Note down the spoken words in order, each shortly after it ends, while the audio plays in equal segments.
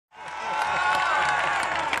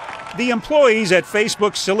The employees at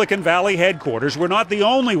Facebook's Silicon Valley headquarters were not the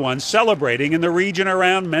only ones celebrating in the region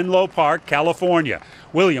around Menlo Park, California.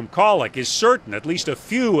 William Collick is certain at least a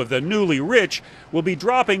few of the newly rich will be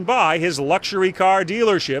dropping by his luxury car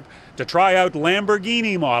dealership to try out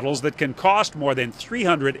Lamborghini models that can cost more than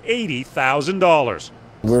 $380,000.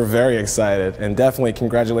 We're very excited, and definitely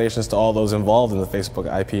congratulations to all those involved in the Facebook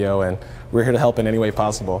IPO, and we're here to help in any way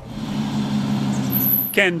possible.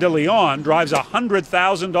 Ken DeLeon drives a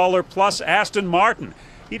 $100,000 plus Aston Martin.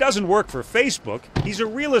 He doesn't work for Facebook. He's a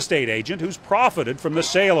real estate agent who's profited from the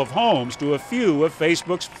sale of homes to a few of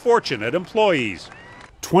Facebook's fortunate employees.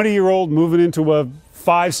 20-year-old moving into a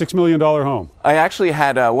 $5–6 million home. I actually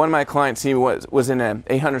had one of my clients, he was in an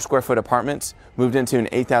 800 square foot apartment, moved into an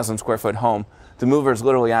 8,000 square foot home. The movers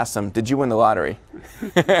literally asked him, "Did you win the lottery?"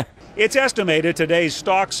 It's estimated today's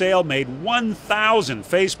stock sale made 1,000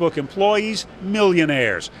 Facebook employees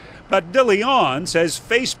millionaires. But DeLeon says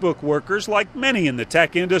Facebook workers, like many in the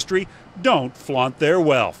tech industry, don't flaunt their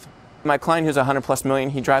wealth. My client, who's 100+ million,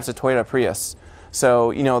 he drives a Toyota Prius. So,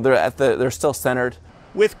 you know, they're still centered.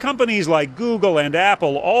 With companies like Google and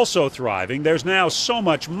Apple also thriving, there's now so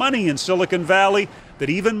much money in Silicon Valley that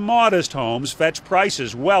even modest homes fetch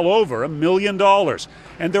prices well over $1 million.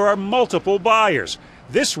 And there are multiple buyers.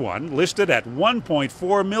 This one listed at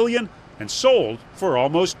 $1.4 million and sold for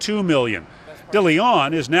almost $2 million.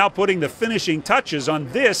 DeLeon is now putting the finishing touches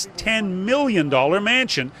on this $10 million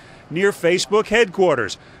mansion near Facebook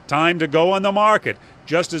headquarters. Time to go on the market,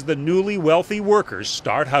 just as the newly wealthy workers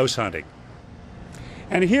start house hunting.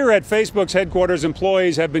 And here at Facebook's headquarters,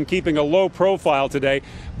 employees have been keeping a low profile today.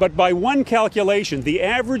 But by one calculation, the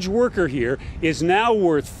average worker here is now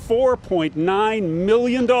worth $4.9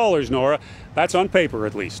 million, Nora. That's on paper,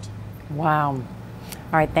 at least. Wow. All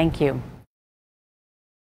right, thank you.